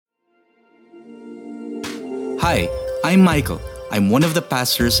Hi, I'm Michael. I'm one of the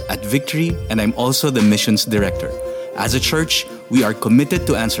pastors at Victory, and I'm also the missions director. As a church, we are committed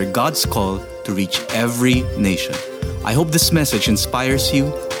to answer God's call to reach every nation. I hope this message inspires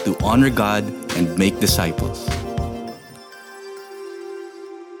you to honor God and make disciples.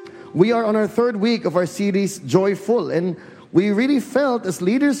 We are on our third week of our series, Joyful, and we really felt as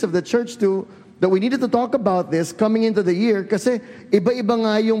leaders of the church that we needed to talk about this coming into the year kasi iba-iba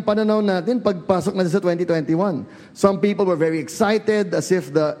nga yung pananaw natin pagpasok natin sa 2021. Some people were very excited as if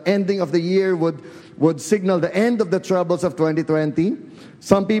the ending of the year would signal the end of the troubles of 2020.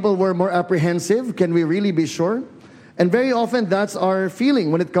 Some people were more apprehensive. Can we really be sure? And very often that's our feeling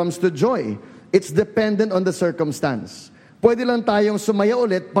when it comes to joy. It's dependent on the circumstance. Pwede lang tayong sumaya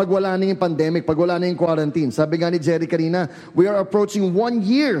ulit pag wala na yung pandemic, pag wala na yung quarantine. Sabi nga ni Jerry kanina, we are approaching 1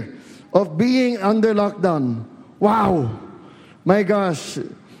 year of being under lockdown. Wow! My gosh,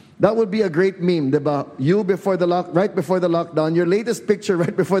 that would be a great meme, diba? You right before the lockdown, your latest picture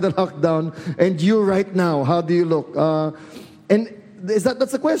right before the lockdown, and you right now, how do you look?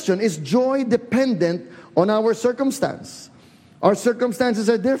 That's the question. Is joy dependent on our circumstance? Our circumstances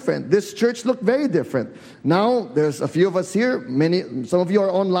are different. This church looked very different. Now, there's a few of us here. Some of you are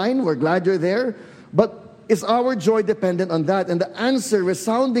online. We're glad you're there. But is our joy dependent on that? And the answer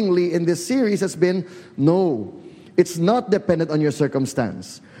resoundingly in this series has been no. It's not dependent on your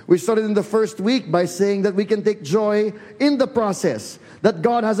circumstance. We started in the first week by saying that we can take joy in the process, that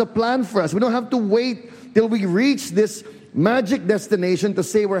God has a plan for us. We don't have to wait till we reach this magic destination to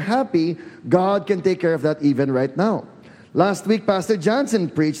say we're happy. God can take care of that even right now. Last week, Pastor Johnson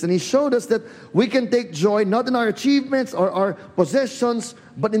preached, and he showed us that we can take joy not in our achievements or our possessions,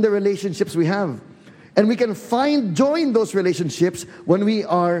 but in the relationships we have. And we can find joy in those relationships when we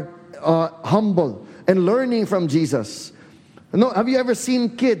are humble and learning from Jesus. Have you ever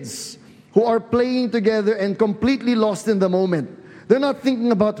seen kids who are playing together and completely lost in the moment? They're not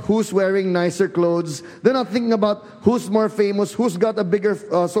thinking about who's wearing nicer clothes. They're not thinking about who's more famous, who's got a bigger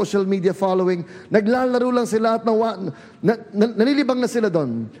social media following. Naglalaro lang sila at nalilibang na sila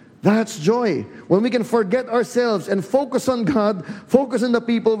doon. That's joy. When we can forget ourselves and focus on God, focus on the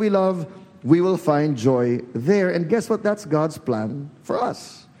people we love, we will find joy there. And guess what? That's God's plan for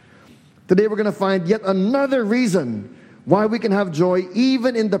us. Today we're going to find yet another reason why we can have joy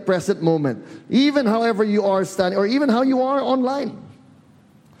even in the present moment, even however you are standing, or even how you are online.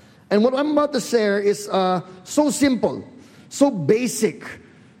 And what I'm about to share is so simple, so basic,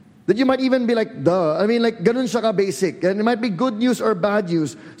 that you might even be like, duh. I mean, like, ganun siya ka basic. And it might be good news or bad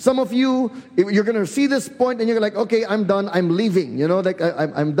news. Some of you, you're going to see this point and you're like, okay, I'm done, I'm leaving. You know, like,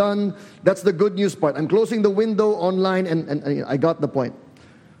 I'm done. That's the good news part. I'm closing the window online and I got the point.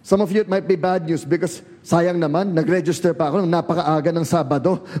 Some of you, it might be bad news because sayang naman, nag-register pa ako ng napakaaga ng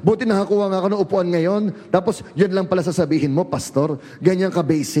Sabado. Buti nakakuha nga ako ng upuan ngayon. Tapos, yun lang pala sasabihin mo, Pastor. Ganyan ka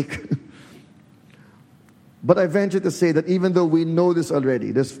basic. But I venture to say that even though we know this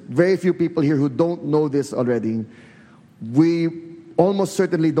already, there's very few people here who don't know this already. We almost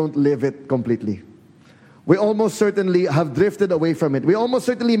certainly don't live it completely. We almost certainly have drifted away from it. We almost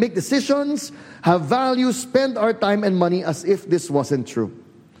certainly make decisions, have values, spend our time and money as if this wasn't true.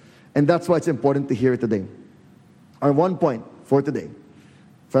 And that's why it's important to hear it today. Our 1 point for today,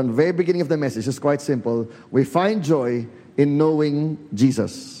 from the very beginning of the message, is quite simple. We find joy in knowing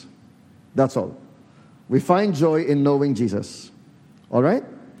Jesus. That's all. We find joy in knowing Jesus. All right?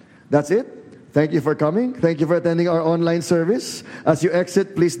 That's it. Thank you for coming. Thank you for attending our online service. As you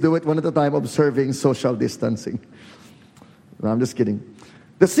exit, please do it one at a time, observing social distancing. No, I'm just kidding.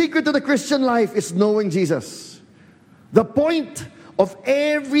 The secret to the Christian life is knowing Jesus. The point of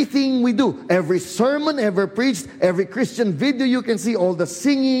everything we do, every sermon ever preached, every Christian video you can see, all the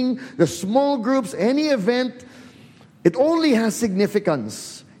singing, the small groups, any event, it only has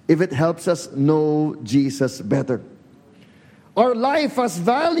significance if it helps us know Jesus better. Our life has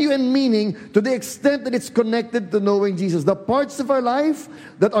value and meaning to the extent that it's connected to knowing Jesus. The parts of our life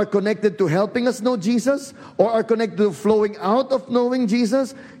that are connected to helping us know Jesus or are connected to flowing out of knowing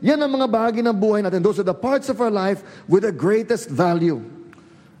Jesus, yan ang mga bahagi ng buhay natin. Those are the parts of our life with the greatest value.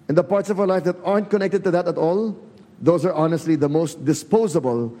 And the parts of our life that aren't connected to that at all, those are honestly the most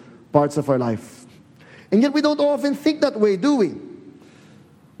disposable parts of our life. And yet we don't often think that way, do we?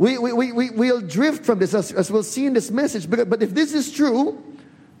 We'll drift from this as we'll see in this message. But if this is true,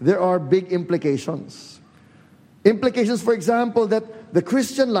 there are big implications. Implications, for example, that the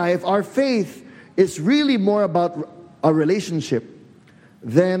Christian life, our faith, is really more about a relationship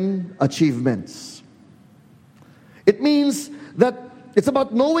than achievements. It means that it's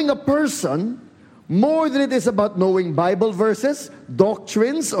about knowing a person more than it is about knowing Bible verses,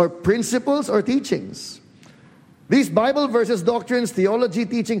 doctrines, or principles or teachings. These Bible verses, doctrines, theology,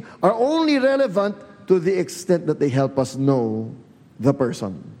 teaching are only relevant to the extent that they help us know the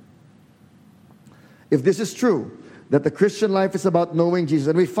person. If this is true, that the Christian life is about knowing Jesus,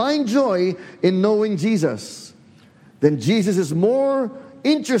 and we find joy in knowing Jesus, then Jesus is more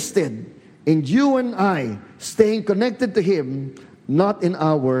interested in you and I staying connected to Him, not in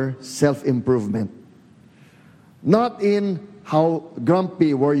our self-improvement. Not in how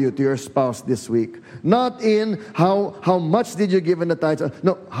grumpy were you to your spouse this week. Not in how much did you give in the tithes.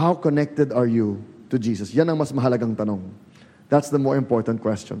 No, how connected are you to Jesus? Yan ang mas mahalagang tanong. That's the more important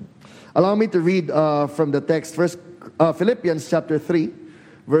question. Allow me to read from the text, first Philippians chapter 3,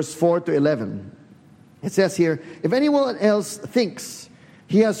 verse 4 to 11. It says here, if anyone else thinks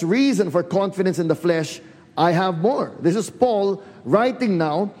he has reason for confidence in the flesh, I have more. This is Paul writing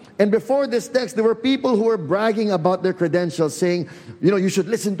now. And before this text, there were people who were bragging about their credentials, saying, you should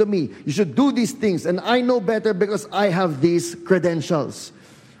listen to me. You should do these things. And I know better because I have these credentials.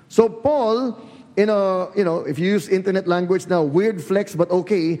 So Paul, in a, if you use internet language now, weird flex but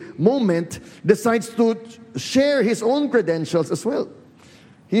okay moment, decides to share his own credentials as well.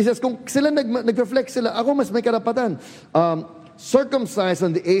 He says, kung sila nag-reflex sila, ako mas may karapatan. Circumcised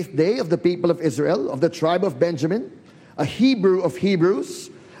on the 8th day of the people of Israel, of the tribe of Benjamin, a Hebrew of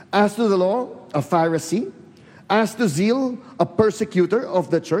Hebrews, as to the law, a Pharisee, as to zeal, a persecutor of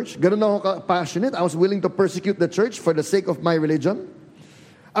the church. Ganun ako passionate. I was willing to persecute the church for the sake of my religion.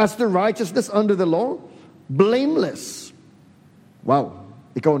 As to righteousness under the law, blameless. Wow,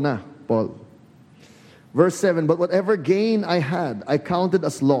 ikaw na, Paul. Verse 7, but whatever gain I had, I counted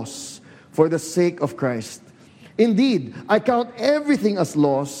as loss for the sake of Christ. Indeed, I count everything as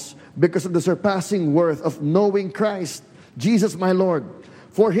loss because of the surpassing worth of knowing Christ, Jesus my Lord.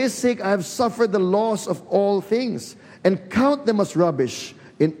 For His sake I have suffered the loss of all things, and count them as rubbish,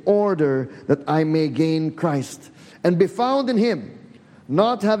 in order that I may gain Christ, and be found in Him,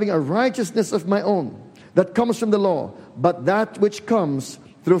 not having a righteousness of my own, that comes from the law, but that which comes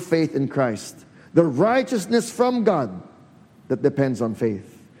through faith in Christ, the righteousness from God that depends on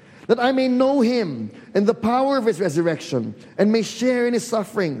faith. That I may know Him and the power of His resurrection, and may share in His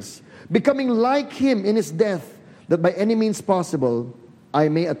sufferings, becoming like Him in His death, that by any means possible, I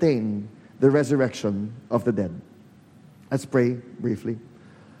may attain the resurrection of the dead. Let's pray briefly.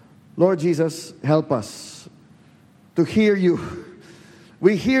 Lord Jesus, help us to hear You.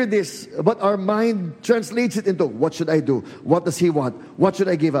 We hear this, but our mind translates it into, what should I do? What does He want? What should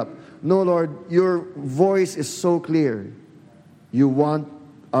I give up? No, Lord, Your voice is so clear. You want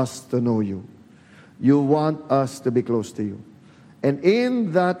us to know You. You want us to be close to You. And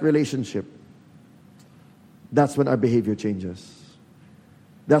in that relationship, that's when our behavior changes.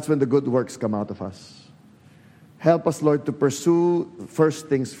 That's when the good works come out of us. Help us, Lord, to pursue first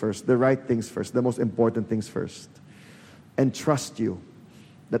things first, the right things first, the most important things first, and trust You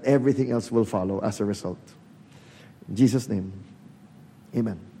that everything else will follow as a result. In Jesus' name,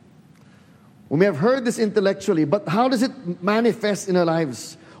 amen. We may have heard this intellectually, but how does it manifest in our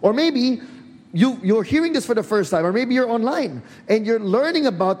lives? Or maybe you're hearing this for the first time, or maybe you're online and you're learning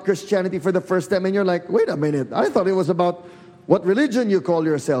about Christianity for the first time, and you're like, wait a minute, I thought it was about what religion you call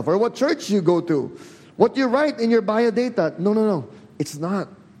yourself, or what church you go to, what you write in your biodata. No. It's not.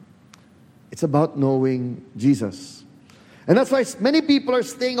 It's about knowing Jesus. And that's why many people are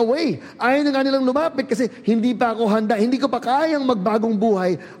staying away. Ayaw na nga nilang lumapit kasi hindi pa ako handa, hindi ko pa kayang magbagong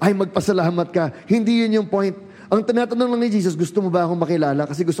buhay. Ay, magpasalamat ka. Hindi yun yung point. Ang tinatanong lang ni Jesus, gusto mo ba akong makilala?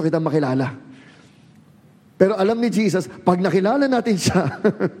 Kasi gusto kitang makilala. Pero alam ni Jesus, pag nakilala natin siya,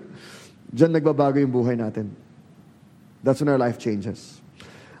 diyan nagbabago yung buhay natin. That's when our life changes.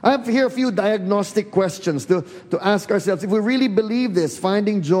 I have here a few diagnostic questions to ask ourselves if we really believe this,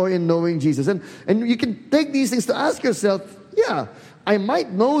 finding joy in knowing Jesus. And you can take these things to ask yourself, yeah, I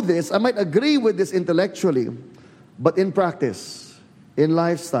might know this, I might agree with this intellectually, but in practice, in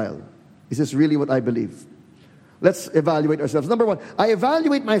lifestyle, is this really what I believe? Let's evaluate ourselves. Number one, I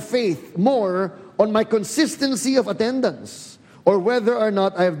evaluate my faith more on my consistency of attendance, or whether or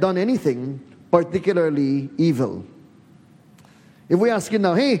not I have done anything particularly evil. If we ask you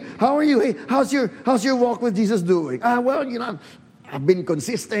now, hey, how are you? Hey, how's your walk with Jesus doing? Well, I've been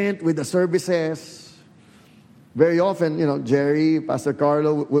consistent with the services. Very often, Jerry, Pastor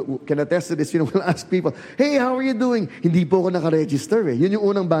Carlo can attest to this. We'll ask people, hey, how are you doing? Hindi po ako nakaregister eh. Yun yung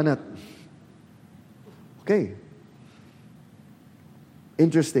unang banat. Okay.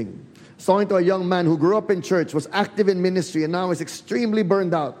 Interesting. Talking to a young man who grew up in church, was active in ministry, and now is extremely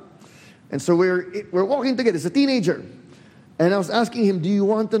burned out. And so we're walking together. It's a teenager. And I was asking him, do you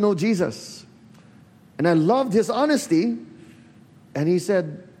want to know Jesus? And I loved his honesty. And he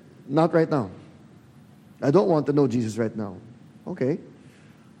said, not right now. I don't want to know Jesus right now. Okay.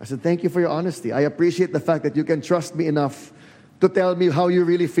 I said, thank you for your honesty. I appreciate the fact that you can trust me enough to tell me how you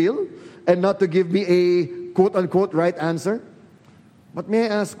really feel and not to give me a quote-unquote right answer. But may I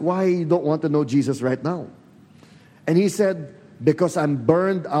ask why you don't want to know Jesus right now? And he said, because I'm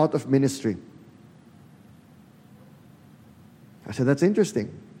burned out of ministry. I said, that's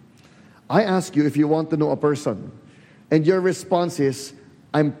interesting. I ask you if you want to know a person, and your response is,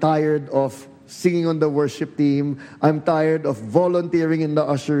 I'm tired of singing on the worship team. I'm tired of volunteering in the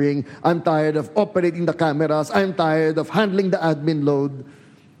ushering. I'm tired of operating the cameras. I'm tired of handling the admin load.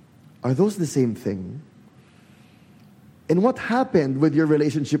 Are those the same thing? And what happened with your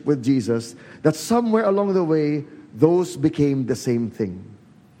relationship with Jesus that somewhere along the way, those became the same thing?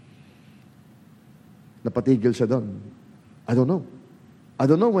 Napatigil siya doon. I don't know. I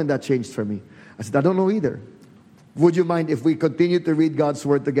don't know when that changed for me. I said, I don't know either. Would you mind if we continue to read God's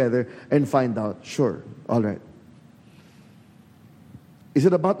Word together and find out? Sure. All right. Is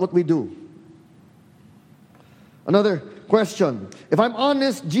it about what we do? Another question. If I'm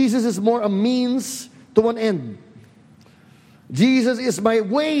honest, Jesus is more a means to an end. Jesus is my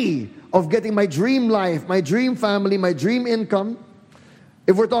way of getting my dream life, my dream family, my dream income.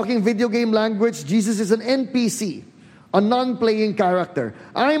 If we're talking video game language, Jesus is an NPC, a non-playing character.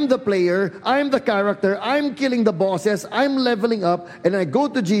 I'm the player, I'm the character, I'm killing the bosses, I'm leveling up, and I go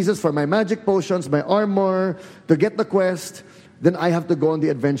to Jesus for my magic potions, my armor, to get the quest, then I have to go on the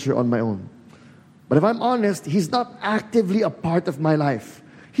adventure on my own. But if I'm honest, He's not actively a part of my life.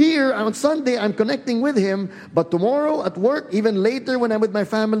 Here, on Sunday, I'm connecting with Him, but tomorrow at work, even later when I'm with my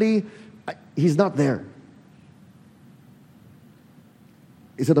family, He's not there.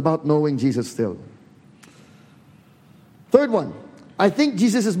 Is it about knowing Jesus still? Third one, I think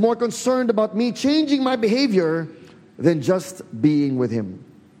Jesus is more concerned about me changing my behavior than just being with Him.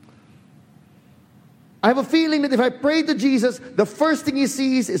 I have a feeling that if I pray to Jesus, the first thing He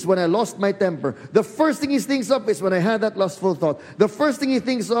sees is when I lost my temper. The first thing He thinks of is when I had that lustful thought. The first thing He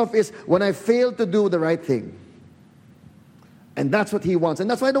thinks of is when I failed to do the right thing. And that's what He wants. And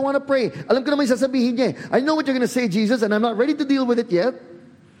that's why I don't want to pray. Alam ko naman yung sasabihin niya. I know what you're going to say, Jesus, and I'm not ready to deal with it yet.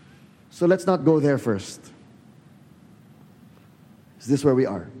 So let's not go there first. Is this where we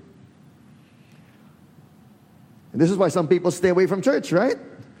are? And this is why some people stay away from church, right?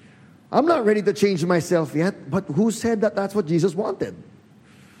 I'm not ready to change myself yet, but who said that that's what Jesus wanted?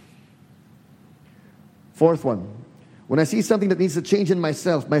 Fourth one, when I see something that needs to change in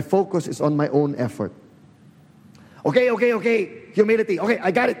myself, my focus is on my own effort. Okay. Humility. Okay,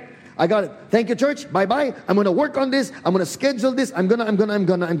 I got it. Thank you, church. Bye-bye. I'm going to work on this. I'm going to schedule this. I'm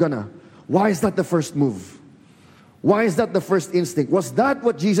gonna. Why is that the first move? Why is that the first instinct? Was that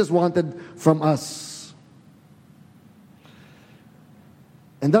what Jesus wanted from us?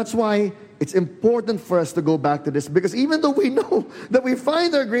 And that's why it's important for us to go back to this, because even though we know that we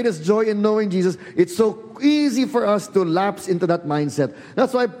find our greatest joy in knowing Jesus, it's so easy for us to lapse into that mindset.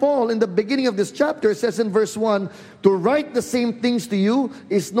 That's why Paul, in the beginning of this chapter, says in verse 1, to write the same things to you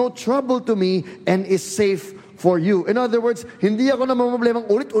is no trouble to me and is safe for you. In other words, hindi ako namamoblemang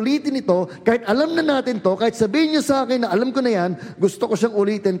ulit-ulitin ito, kahit alam na natin to, kahit sabihin niyo sa akin na alam ko na yan, gusto ko siyang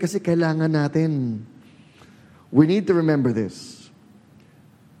ulitin kasi kailangan natin. We need to remember this,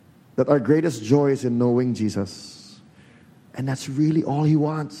 that our greatest joy is in knowing Jesus. And that's really all He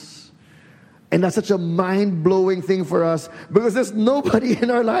wants. And that's such a mind-blowing thing for us, because there's nobody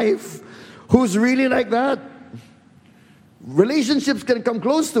in our life who's really like that. Relationships can come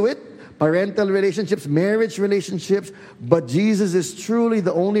close to it, parental relationships, marriage relationships, but Jesus is truly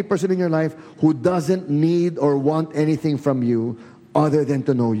the only person in your life who doesn't need or want anything from you other than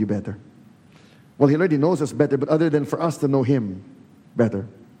to know you better. Well, He already knows us better, but other than for us to know Him better.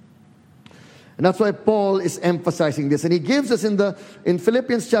 And that's why Paul is emphasizing this. And he gives us in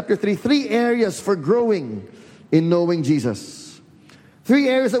Philippians chapter 3, 3 areas for growing in knowing Jesus. 3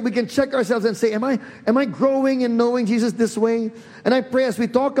 areas that we can check ourselves and say, am I growing in knowing Jesus this way? And I pray as we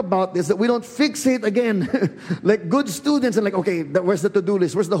talk about this that we don't fixate again like good students and like, okay, where's the to-do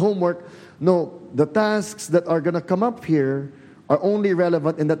list? Where's the homework? No, the tasks that are going to come up here are only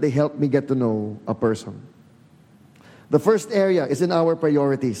relevant in that they help me get to know a person. The first area is in our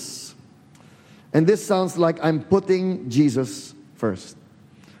priorities. And this sounds like I'm putting Jesus first,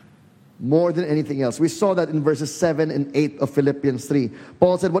 more than anything else. We saw that in verses 7 and 8 of Philippians 3.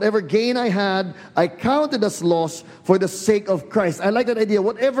 Paul said, whatever gain I had, I counted as loss for the sake of Christ. I like that idea.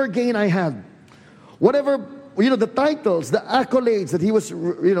 Whatever gain I had, whatever, the titles, the accolades that he was,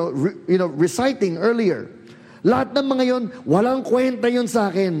 reciting earlier. Lahat ng mga yon, walang kwenta yun sa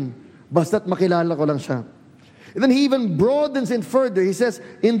akin. Basta't makilala ko lang siya. And then he even broadens it further. He says,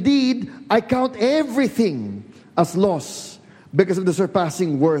 indeed, I count everything as loss because of the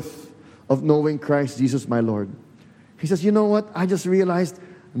surpassing worth of knowing Christ Jesus my Lord. He says, you know what? I just realized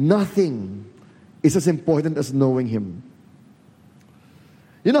nothing is as important as knowing Him.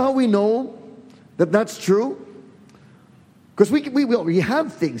 You know how we know that that's true? Because we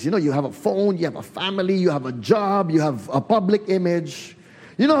have things. You know, you have a phone, you have a family, you have a job, you have a public image.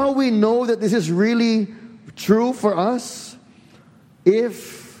 You know how we know that this is really true for us?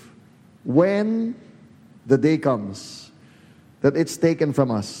 If, when the day comes that it's taken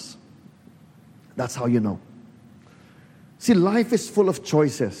from us. That's how you know. See, life is full of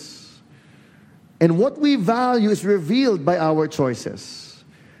choices. And what we value is revealed by our choices.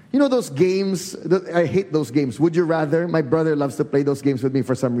 You know those games, I hate those games. Would you rather? My brother loves to play those games with me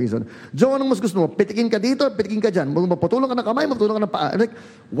for some reason. Joe, anong mas gusto mo? Pitikin ka dito, pitikin ka dyan. Maputulong ka ng kamay, maputulong ka ng paa. Like,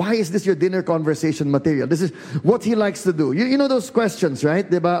 why is this your dinner conversation material? This is what he likes to do. You know those questions, right?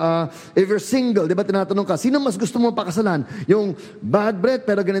 Diba? If you're single, diba tinatanong ka, sino mas gusto mo pakasalan? Yung bad breath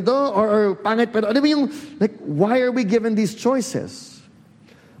pero ganito? Or pangit pero, ano ba yung, like, why are we given these choices?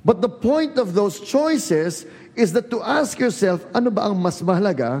 But the point of those choices is that to ask yourself, ano ba ang mas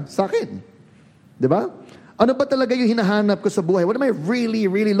mahalaga sa akin? Diba? Ano ba talaga yung hinahanap ko sa buhay? What am I really,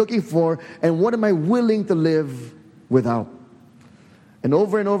 really looking for? And what am I willing to live without? And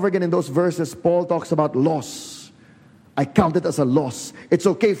over again in those verses, Paul talks about loss. I count it as a loss. It's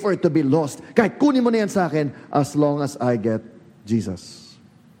okay for it to be lost. Kahit kunin mo na yan sa akin, as long as I get Jesus.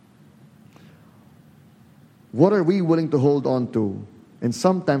 What are we willing to hold on to? And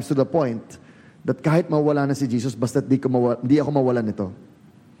sometimes to the point that kahit mawala na si Jesus, basta di ako mawala nito.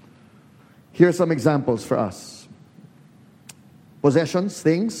 Here are some examples for us. Possessions,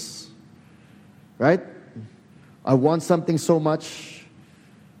 things, right? I want something so much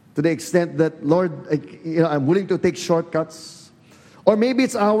to the extent that, Lord, I'm willing to take shortcuts. Or maybe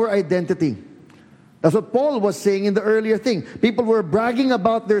it's our identity. That's what Paul was saying in the earlier thing. People were bragging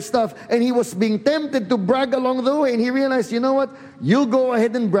about their stuff, and he was being tempted to brag along the way. And he realized, you know what? You go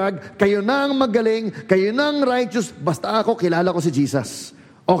ahead and brag. Kayo na ang magaling. Kayo na ang righteous. Basta ako, kilala ko si Jesus.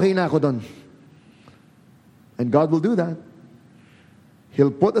 Okay na ako doon. And God will do that. He'll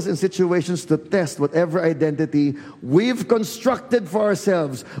put us in situations to test whatever identity we've constructed for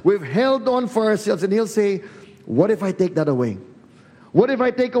ourselves. We've held on for ourselves. And He'll say, what if I take that away? What if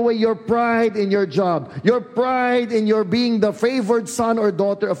I take away your pride in your job? Your pride in your being the favored son or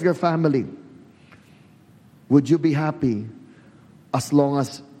daughter of your family? Would you be happy as long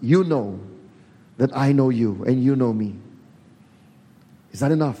as you know that I know you and you know me? Is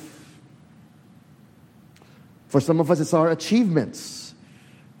that enough? For some of us, it's our achievements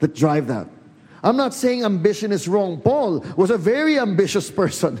that drive that. I'm not saying ambition is wrong. Paul was a very ambitious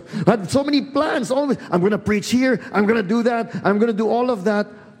person. Had so many plans. Always, I'm going to preach here. I'm going to do that. I'm going to do all of that.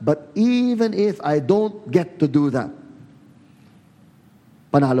 But even if I don't get to do that,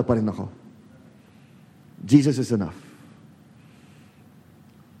 panalo pa rin ako. Jesus is enough.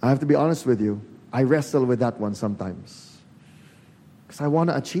 I have to be honest with you. I wrestle with that one sometimes. Because I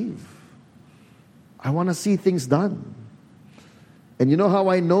want to achieve. I want to see things done. And you know how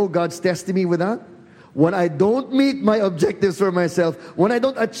I know God's testing me with that? When I don't meet my objectives for myself, when I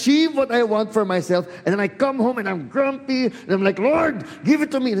don't achieve what I want for myself, and then I come home and I'm grumpy, and I'm like, Lord, give it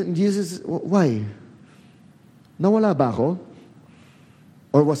to me. And Jesus, why? Nawala ba ako?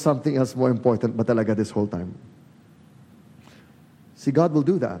 Or was something else more important ba talaga this whole time? See, God will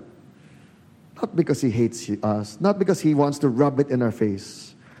do that. Not because He hates us, not because He wants to rub it in our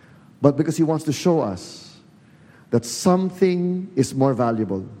face, but because He wants to show us that something is more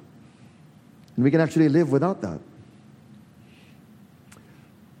valuable. And we can actually live without that.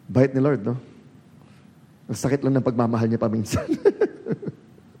 Bait ni Lord, no? Ang sakit lang ng pagmamahal niya paminsan.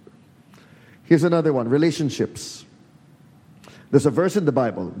 Here's another one, relationships. There's a verse in the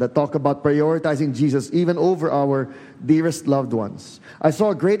Bible that talk about prioritizing Jesus even over our dearest loved ones. I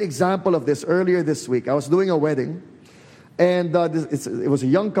saw a great example of this earlier this week. I was doing a wedding, and it was a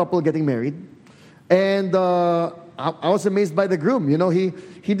young couple getting married. And I was amazed by the groom. You know, he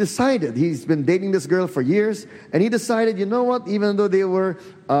decided, he's been dating this girl for years, and he decided, you know what, even though they were,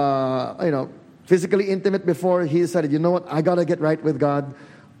 physically intimate before, he decided, you know what, I got to get right with God.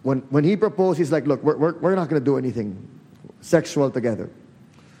 When he proposed, he's like, look, we're not going to do anything sexual together.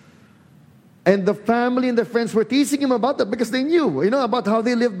 And the family and the friends were teasing him about that because they knew, about how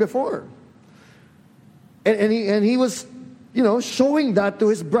they lived before. And he was, showing that to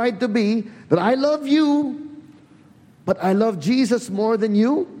his bride-to-be, that I love you, but I love Jesus more than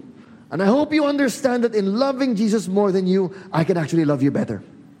you. And I hope you understand that in loving Jesus more than you, I can actually love you better.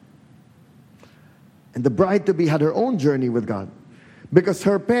 And the bride-to-be had her own journey with God. Because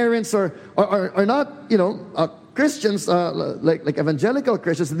her parents are not, Christians, like evangelical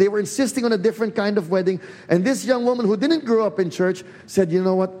Christians. They were insisting on a different kind of wedding. And this young woman who didn't grow up in church said, you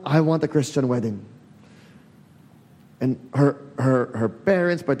know what? I want a Christian wedding. And her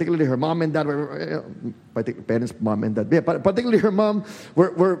parents, particularly her mom and dad, particularly her mom,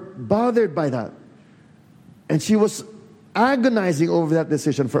 were bothered by that. And she was agonizing over that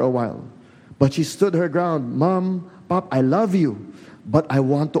decision for a while. But she stood her ground. Mom, Pop, I love you, but I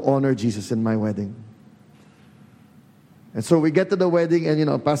want to honor Jesus in my wedding. And so we get to the wedding,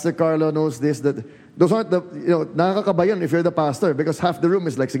 and Pastor Carlo knows this, that those aren't the, nakakakaba yun if you're the pastor, because half the room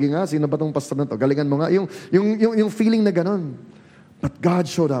is like, sige nga, sino ba tong pastor na to? Galingan mo nga. Yung feeling na ganon. But God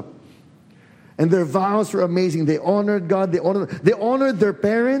showed up. And their vows were amazing. They honored God. They honored their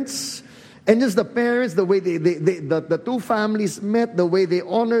parents. And just the parents, the way the two families met, the way they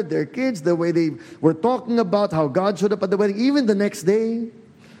honored their kids, the way they were talking about how God showed up at the wedding, even the next day.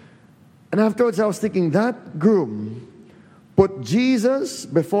 And afterwards I was thinking, that groom put Jesus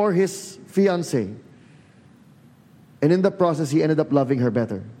before his fiancée. And in the process, he ended up loving her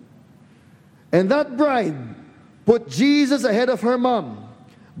better. And that bride put Jesus ahead of her mom,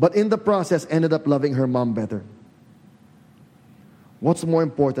 but in the process ended up loving her mom better. What's more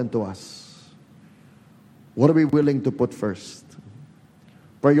important to us? What are we willing to put first?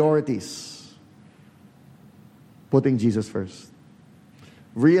 Priorities. Putting Jesus first.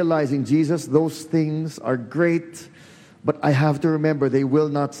 Realizing, Jesus, those things are great, but I have to remember they will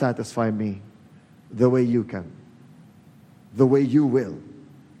not satisfy me the way you can. The way you will.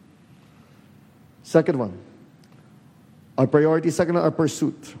 Second one. Our priority. Second one, our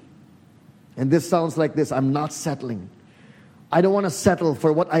pursuit. And this sounds like this. I'm not settling. I don't want to settle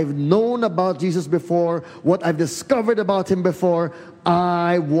for what I've known about Jesus before, what I've discovered about Him before.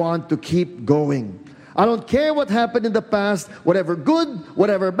 I want to keep going. I don't care what happened in the past, whatever good,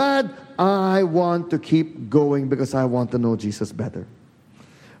 whatever bad, I want to keep going because I want to know Jesus better.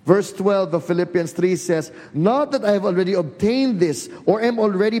 Verse 12 of Philippians 3 says, not that I have already obtained this or am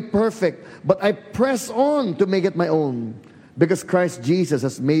already perfect, but I press on to make it my own because Christ Jesus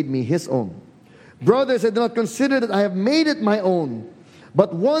has made me His own. Brothers, I do not consider that I have made it my own.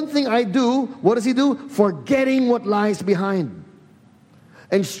 But one thing I do, what does he do? Forgetting what lies behind.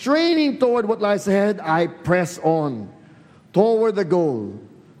 And straining toward what lies ahead, I press on toward the goal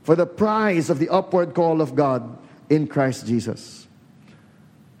for the prize of the upward call of God in Christ Jesus.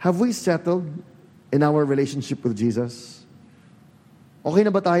 Have we settled in our relationship with Jesus? Okay na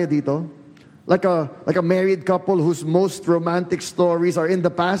ba tayo dito? Like a married couple whose most romantic stories are in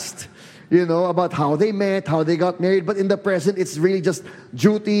the past. About how they met, how they got married. But in the present, it's really just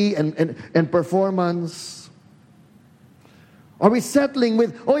duty and performance. Are we settling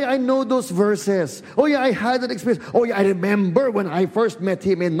with, oh yeah, I know those verses. Oh yeah, I had that experience. Oh yeah, I remember when I first met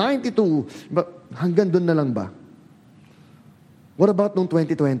him in 92. But hanggang dun na lang ba? What about nung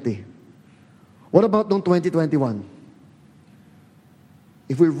 2020? What about nung 2021?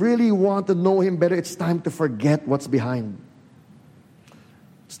 If we really want to know Him better, it's time to forget what's behind.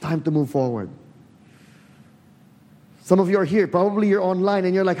 It's time to move forward. Some of you are here, probably you're online,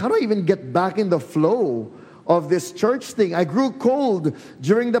 and you're like, how do I even get back in the flow of this church thing? I grew cold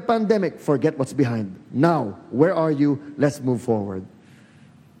during the pandemic. Forget what's behind. Now, where are you? Let's move forward.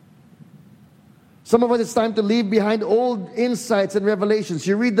 Some of us, it's time to leave behind old insights and revelations.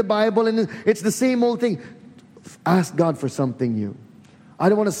 You read the Bible and it's the same old thing. Ask God for something new. I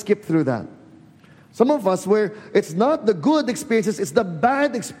don't want to skip through that. Some of us, where it's not the good experiences, it's the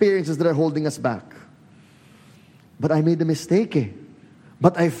bad experiences that are holding us back. But I made a mistake.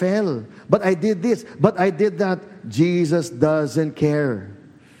 But I fell. But I did this. But I did that. Jesus doesn't care.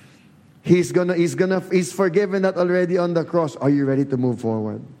 He's forgiven that already on the cross. Are you ready to move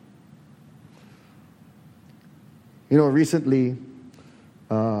forward? Recently,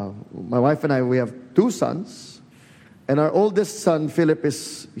 my wife and I, we have 2 sons. And our oldest son, Philip,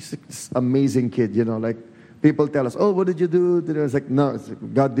 he's this amazing kid, like people tell us, oh, what did you do? It's like, no,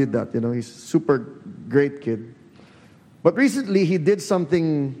 God did that, he's a super great kid. But recently, he did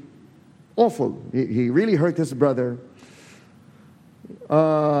something awful. He really hurt his brother.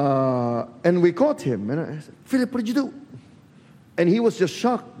 And we caught him. And I said, Philip, what did you do? And he was just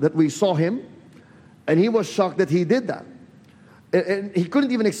shocked that we saw him. And he was shocked that he did that. And he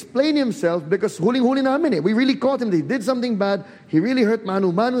couldn't even explain himself because huling-huli namin eh. We really caught him. He did something bad. He really hurt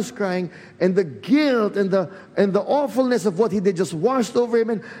Manu. Manu's crying. And the guilt and the awfulness of what he did just washed over him.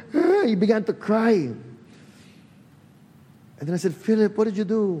 And he began to cry. And then I said, Philip, what did you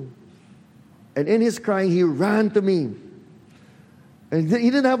do? And in his crying, he ran to me. And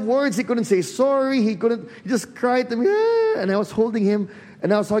he didn't have words. He couldn't say sorry. He just cried to me. "Ah," and I was holding him,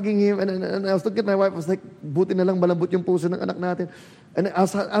 and I was hugging him, and I was looking at my wife. I was like, buti na lang malambot yung puso ng anak natin. And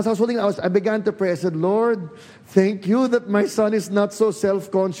as I was holding him, I began to pray. I said, Lord, thank you that my son is not so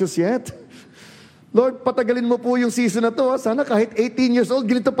self-conscious yet. Lord, patagalin mo po yung season na to. Sana kahit 18 years old,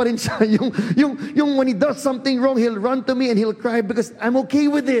 ganito pa rin siya. Yung when he does something wrong, he'll run to me and he'll cry because I'm okay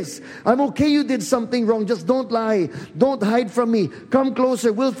with this. I'm okay you did something wrong. Just don't lie. Don't hide from me. Come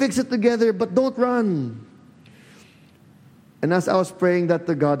closer. We'll fix it together, but don't run. And as I was praying that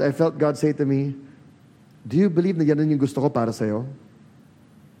to God, I felt God say to me, do you believe na yan yung gusto ko para sa'yo?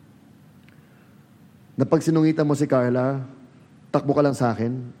 Na pag sinungitan mo si Carla, takbo ka lang sa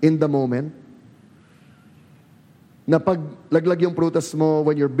akin, in the moment. Na pag laglag yung prutas mo,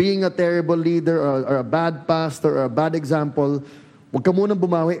 when you're being a terrible leader or a bad pastor or a bad example, huwag ka munang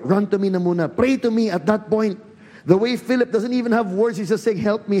bumawi. Run to me na muna. Pray to me at that point. The way Philip doesn't even have words, he's just saying,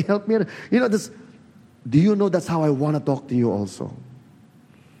 help me, help me. You know, do you know that's how I want to talk to you also?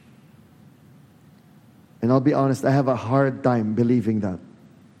 And I'll be honest, I have a hard time believing that.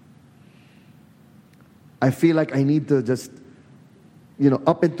 I feel like I need to just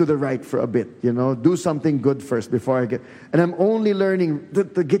up and to the right for a bit, do something good first before I get. And I'm only learning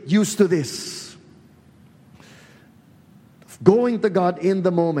to get used to this. Going to God in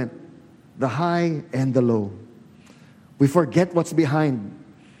the moment, the high and the low. We forget what's behind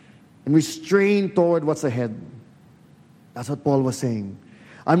and we strain toward what's ahead. That's what Paul was saying.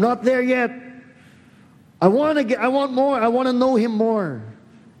 I'm not there yet. I want more. I want to know Him more.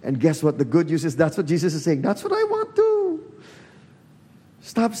 And guess what? The good news is that's what Jesus is saying. That's what I want to.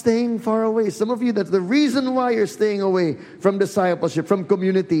 Stop staying far away. Some of you, that's the reason why you're staying away from discipleship, from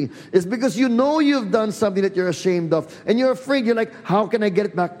community, is because you know you've done something that you're ashamed of. And you're afraid. You're like, how can I get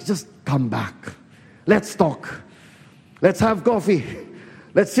it back? Just come back. Let's talk. Let's have coffee.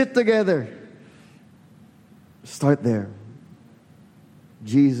 Let's sit together. Start there.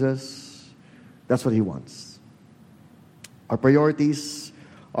 Jesus, that's what He wants. Our priorities,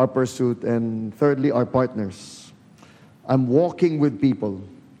 our pursuit, and thirdly, our partners. I'm walking with people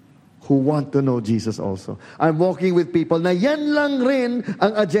who want to know Jesus also. I'm walking with people na yan lang rin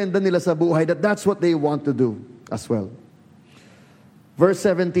ang agenda nila sa buhay, that's what they want to do as well. Verse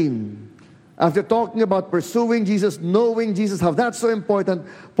 17. After talking about pursuing Jesus, knowing Jesus, how that's so important,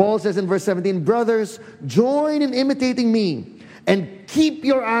 Paul says in verse 17, brothers, join in imitating me and keep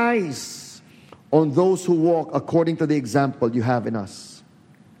your eyes on those who walk according to the example you have in us.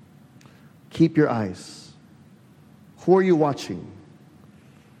 Keep your eyes. Who are you watching?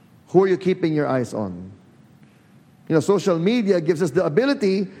 Who are you keeping your eyes on? Social media gives us the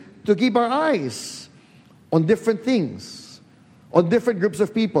ability to keep our eyes on different things, on different groups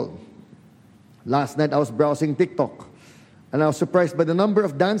of people. Last night I was browsing TikTok and I was surprised by the number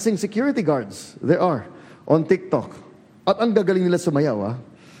of dancing security guards there are on TikTok. At ang gagaling nila sumayaw,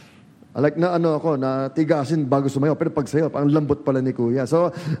 Like na tigasin bago sumayaw, pero pag sayaw, ang lambot pala ni Kuya.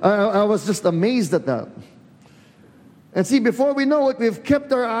 So I was just amazed at that. And see, before we know it, we've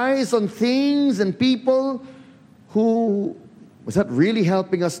kept our eyes on things and people who was not really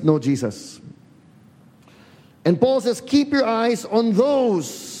helping us know Jesus. And Paul says, keep your eyes on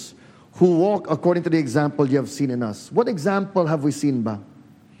those who walk according to the example you have seen in us. What example have we seen ba?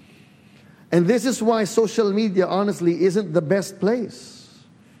 And this is why social media, honestly, isn't the best place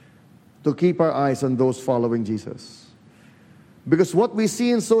to keep our eyes on those following Jesus. Because what we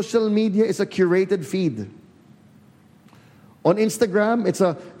see in social media is a curated feed. On Instagram, it's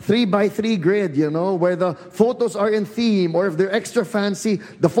a 3x3 grid, where the photos are in theme, or if they're extra fancy,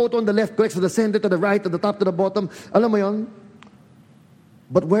 the photo on the left connects to the center, to the right, to the top, to the bottom. Alam mo yun?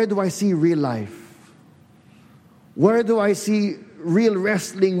 But where do I see real life? Where do I see real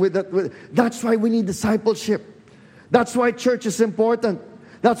wrestling with that? That's why we need discipleship. That's why church is important.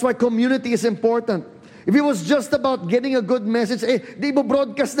 That's why community is important. If it was just about getting a good message, di ba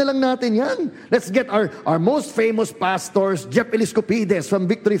broadcast na lang natin yan? Let's get our most famous pastors, Jeff Eliscopides from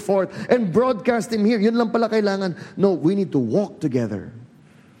Victory Fort, and broadcast him here. Yun lang pala kailangan. No, we need to walk together.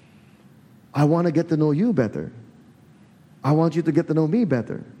 I want to get to know you better. I want you to get to know me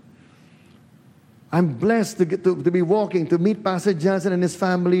better. I'm blessed to get to be walking, to meet Pastor Johnson and his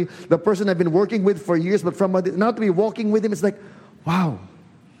family, the person I've been working with for years, but now to be walking with him, it's like, wow,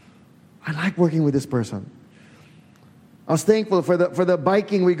 I like working with this person. I was thankful for the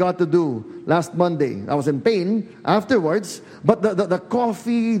biking we got to do last Monday. I was in pain afterwards, but the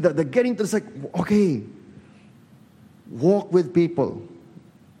coffee, the getting to, it's like, okay, walk with people.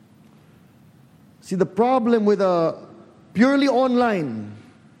 See, the problem with a purely online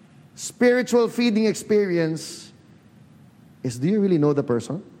spiritual feeding experience is, do you really know the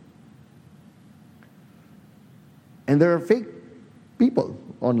person? And there are fake people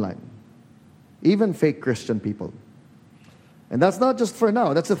online, even fake Christian people. And that's not just for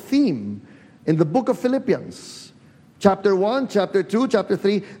now. That's a theme in the book of Philippians. Chapter 1, chapter 2, chapter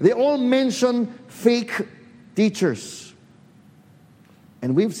 3, they all mention fake teachers.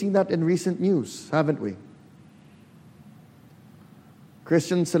 And we've seen that in recent news, haven't we?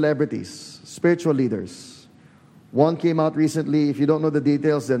 Christian celebrities, spiritual leaders. One came out recently. If you don't know the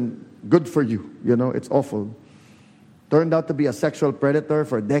details, then good for you. You know, it's awful. Turned out to be a sexual predator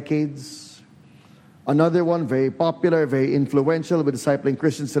for decades. Another one, very popular, very influential, with discipling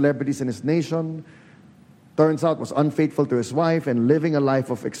Christian celebrities in his nation. Turns out was unfaithful to his wife and living a life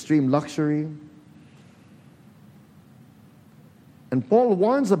of extreme luxury. And Paul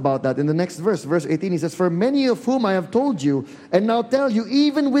warns about that in the next verse. Verse 18, he says, "For many of whom I have told you, and now tell you,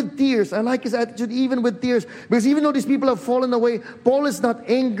 even with tears." I like his attitude, even with tears. Because even though these people have fallen away, Paul is not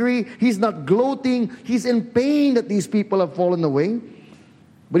angry. He's not gloating. He's in pain that these people have fallen away.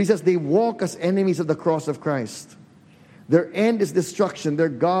 But he says they walk as enemies of the cross of Christ. Their end is destruction. Their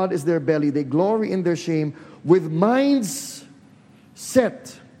God is their belly. They glory in their shame with minds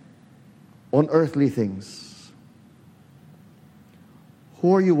set on earthly things.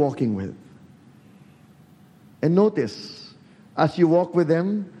 Who are you walking with? And notice, as you walk with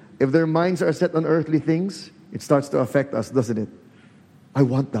them, if their minds are set on earthly things, it starts to affect us, doesn't it? I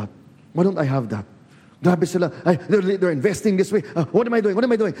want that. Why don't I have that? Grabe sila. They're investing this way. What am I doing? What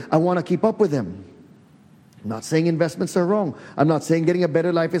am I doing? I want to keep up with them. I'm not saying investments are wrong. I'm not saying getting a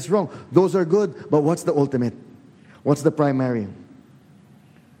better life is wrong. Those are good. But what's the ultimate? What's the primary?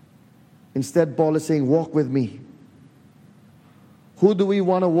 Instead, Paul is saying, walk with me. Who do we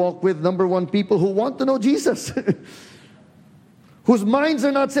want to walk with? Number one, people who want to know Jesus. Whose minds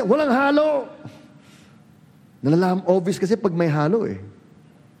are not set. Walang halo. Obvious kasi pag may halo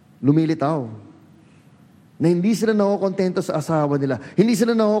lumilitaw. Na hindi sila nakokontento sa asawa nila. Hindi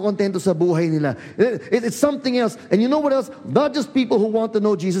sila nakokontento sa buhay nila. It's something else. And you know what else? Not just people who want to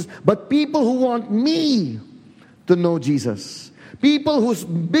know Jesus, but people who want me to know Jesus. People whose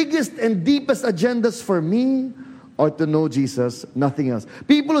biggest and deepest agendas for me are to know Jesus, nothing else.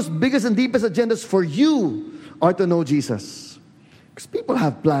 People whose biggest and deepest agendas for you are to know Jesus. Because people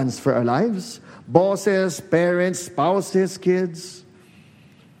have plans for our lives. Bosses, parents, spouses, kids.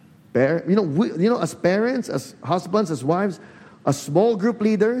 As parents, as husbands, as wives, as small group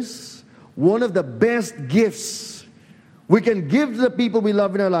leaders, one of the best gifts we can give to the people we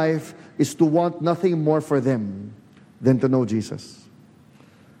love in our life is to want nothing more for them than to know Jesus.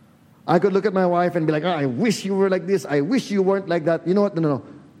 I could look at my wife and be like, I wish you were like this. I wish you weren't like that. You know what? No.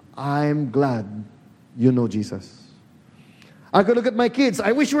 I'm glad you know Jesus. I could look at my kids.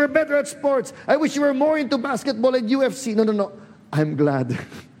 I wish you were better at sports. I wish you were more into basketball and UFC. No. I'm glad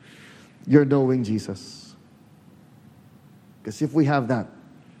you're knowing Jesus. Because if we have that,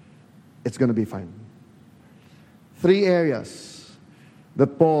 it's going to be fine. 3 areas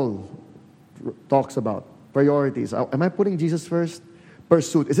that Paul talks about. Priorities. Am I putting Jesus first?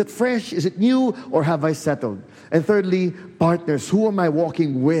 Pursuit. Is it fresh? Is it new? Or have I settled? And thirdly, partners. Who am I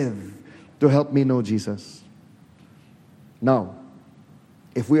walking with to help me know Jesus? Now,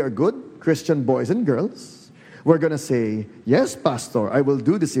 if we are good Christian boys and girls, we're going to say, yes, Pastor, I will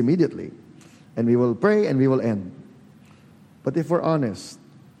do this immediately. And we will pray and we will end. But if we're honest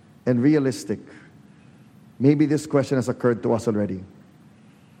and realistic, maybe this question has occurred to us already.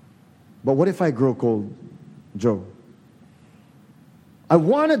 But what if I grow cold, Joe? I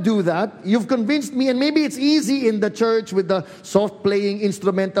want to do that. You've convinced me, and maybe it's easy in the church with the soft playing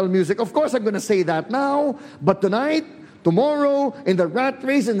instrumental music. Of course, I'm going to say that now. But tonight, tomorrow, in the rat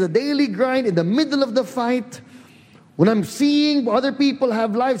race, in the daily grind, in the middle of the fight, when I'm seeing other people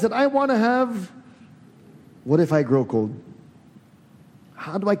have lives that I want to have, what if I grow cold?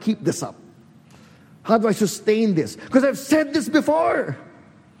 How do I keep this up? How do I sustain this? Because I've said this before.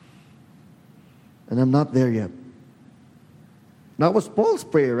 And I'm not there yet. That was Paul's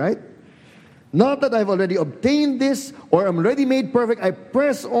prayer, right? Not that I've already obtained this or I'm already made perfect. I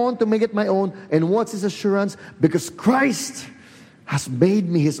press on to make it my own. And what's his assurance? Because Christ has made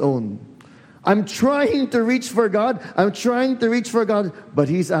me his own. I'm trying to reach for God. But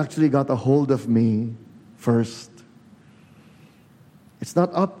he's actually got a hold of me first. It's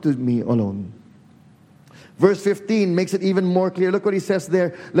not up to me alone. Verse 15 makes it even more clear. Look what he says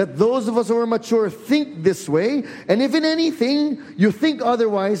there. Let those of us who are mature think this way. And if in anything you think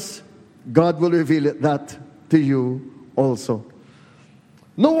otherwise, God will reveal that to you also.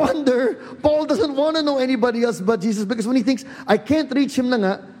 No wonder Paul doesn't want to know anybody else but Jesus, because when he thinks, I can't reach him na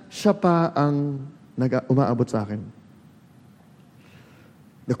nga, siya pa ang umaabot sa akin.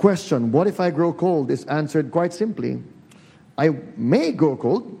 The question, what if I grow cold, is answered quite simply. I may grow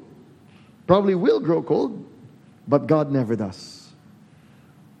cold, probably will grow cold, but God never does.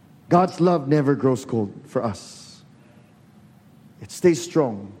 God's love never grows cold for us. It stays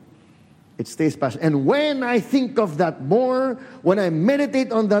strong. It stays passionate. And when I think of that more, when I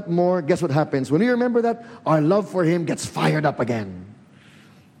meditate on that more, guess what happens? When we remember that, our love for Him gets fired up again.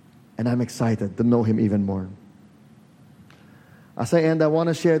 And I'm excited to know Him even more. As I end, I want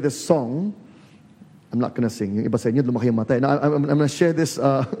to share this song. I'm not going to sing. Yung iba sa inyo, lumaki yung mata. Now, I'm going to share this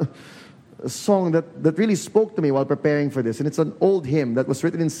song that really spoke to me while preparing for this. And it's an old hymn that was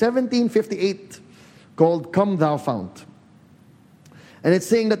written in 1758 called Come Thou Fount. And it's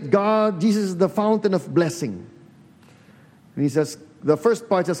saying that God, Jesus is the fountain of blessing. And He says, the first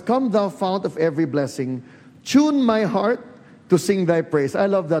part says, Come Thou Fount of every blessing, tune my heart to sing Thy praise. I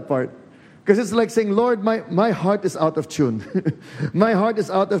love that part. Because it's like saying, Lord, my heart is out of tune. My heart is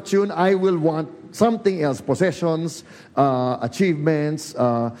out of tune. I will want something else, possessions, achievements,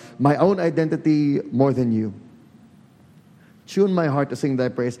 my own identity more than You. Tune my heart to sing Thy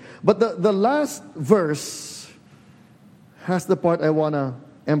praise. But the last verse has the part I want to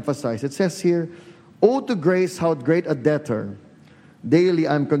emphasize. It says here, "Oh, to grace, how great a debtor daily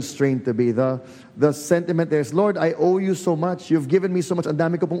I'm constrained to be." The sentiment there is, Lord, I owe You so much. You've given me so much. Ang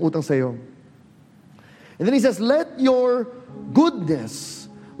dami ko pong utang sa'yo. And then He says, let Your goodness,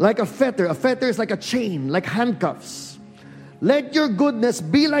 like a fetter is like a chain, like handcuffs. Let Your goodness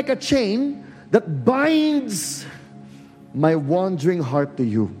be like a chain that binds my wandering heart to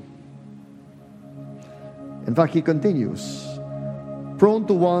You. In fact, He continues, prone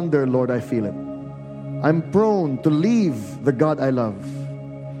to wander, Lord, I feel it. I'm prone to leave the God I love.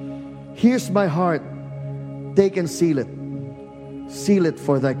 Here's my heart, take and seal it. Seal it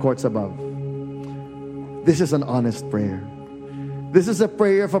for Thy courts above. This is an honest prayer. This is a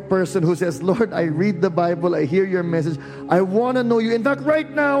prayer of a person who says, Lord, I read the Bible, I hear Your message, I want to know You. In fact, right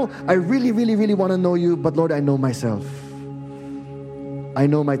now, I really, really, really want to know You, but Lord, I know myself. I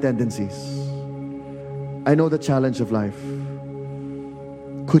know my tendencies. I know the challenge of life.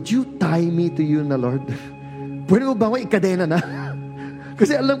 Could You tie me to You na, Lord? Pwede mo ba ako ikadena na?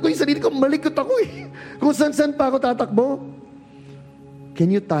 Kasi alam ko yung sarili ko, malikot ako eh. Kung saan-saan pa ako tatakbo. Can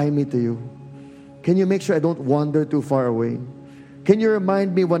You tie me to You? Can You make sure I don't wander too far away? Can You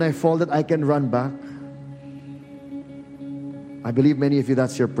remind me when I fall that I can run back? I believe many of you,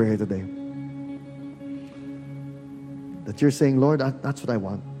 that's your prayer today. That you're saying, Lord, that's what I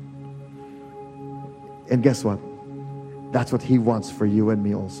want. And guess what? That's what He wants for you and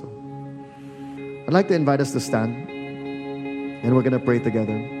me also. I'd like to invite us to stand. And we're going to pray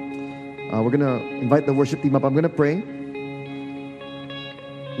together. We're going to invite the worship team up. I'm going to pray.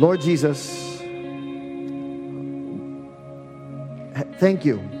 Lord Jesus, thank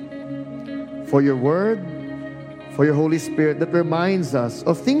You for Your word, for Your Holy Spirit that reminds us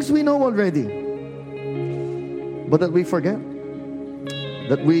of things we know already, but that we forget,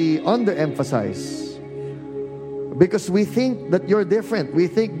 that we underemphasize. Because we think that You're different. We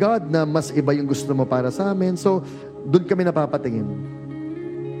think, God, na mas iba yung gusto Mo para sa amin. So, doon kami napapatingin.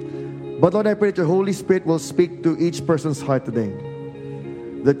 But Lord, I pray that Your Holy Spirit will speak to each person's heart today.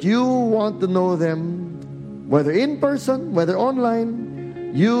 That You want to know them, whether in person, whether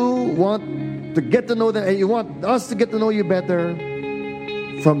online. You want to get to know them, and You want us to get to know You better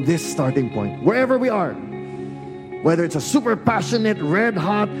from this starting point, wherever we are. Whether it's a super passionate, red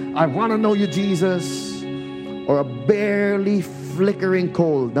hot, I want to know You, Jesus, or a barely flickering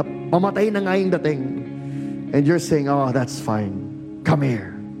coal na mamatay na nga yung dating, and you're saying, oh, that's fine. Come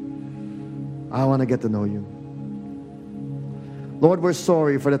here. I want to get to know You. Lord, we're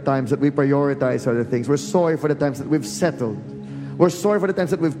sorry for the times that we prioritize other things. We're sorry for the times that we've settled. We're sorry for the times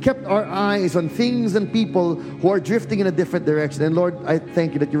that we've kept our eyes on things and people who are drifting in a different direction. And Lord, I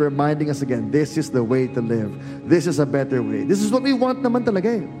thank You that You're reminding us again, this is the way to live. This is a better way. This is what we want naman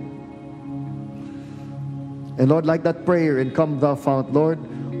talaga eh. And Lord, like that prayer in Come Thou Fount, Lord,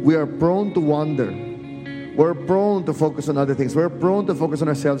 we are prone to wander. We're prone to focus on other things. We're prone to focus on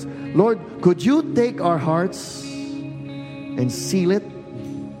ourselves. Lord, could You take our hearts and seal it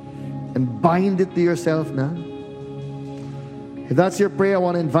and bind it to Yourself now? If that's your prayer, I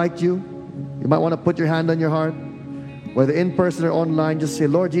want to invite you. You might want to put your hand on your heart, whether in person or online. Just say,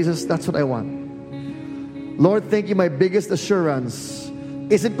 Lord Jesus, that's what I want. Lord, thank You. My biggest assurance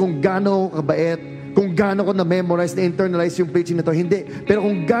isn't kung gaano kabait, kung gaano ko na-memorize, na-internalize yung preaching na to. Hindi. Pero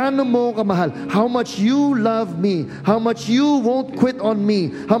kung gaano mo kamahal, how much You love me, how much You won't quit on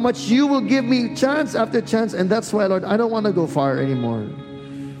me, how much You will give me chance after chance. And that's why, Lord, I don't want to go far anymore.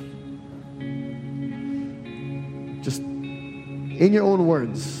 Just in your own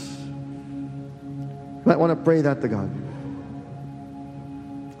words. You might want to pray that to God.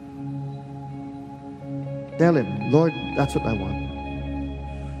 Tell Him, Lord, that's what I want.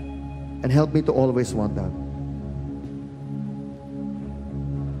 And help me to always want that.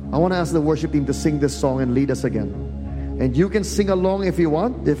 I want to ask the worship team to sing this song and lead us again. And you can sing along if you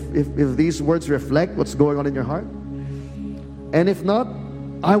want, if these words reflect what's going on in your heart. And if not,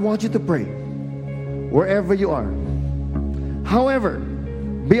 I want you to pray wherever you are. However,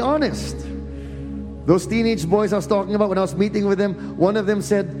 be honest. Those teenage boys I was talking about, when I was meeting with them, one of them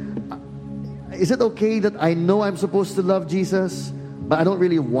said, is it okay that I know I'm supposed to love Jesus, but I don't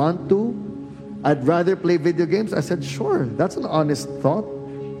really want to? I'd rather play video games. I said, sure, that's an honest thought.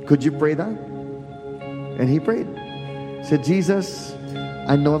 Could you pray that? And he prayed. He said, Jesus,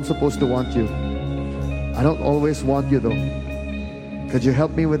 I know I'm supposed to want you. I don't always want you though. Could you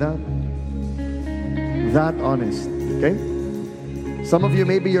help me with that? That honest, okay? Some of you,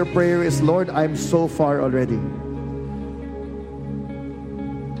 maybe your prayer is, Lord, I'm so far already.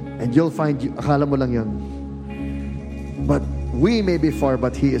 And you'll find, akala mo lang yun. But we may be far,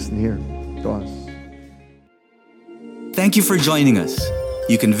 but He is near to us. Thank you for joining us.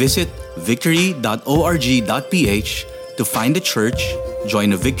 You can visit victory.org.ph to find a church,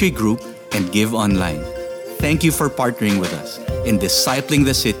 join a Victory group, and give online. Thank you for partnering with us in discipling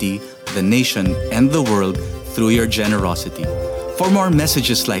the city, the nation, and the world through your generosity. For more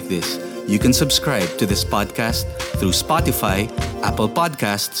messages like this, you can subscribe to this podcast through Spotify, Apple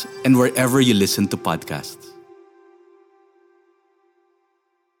Podcasts, and wherever you listen to podcasts.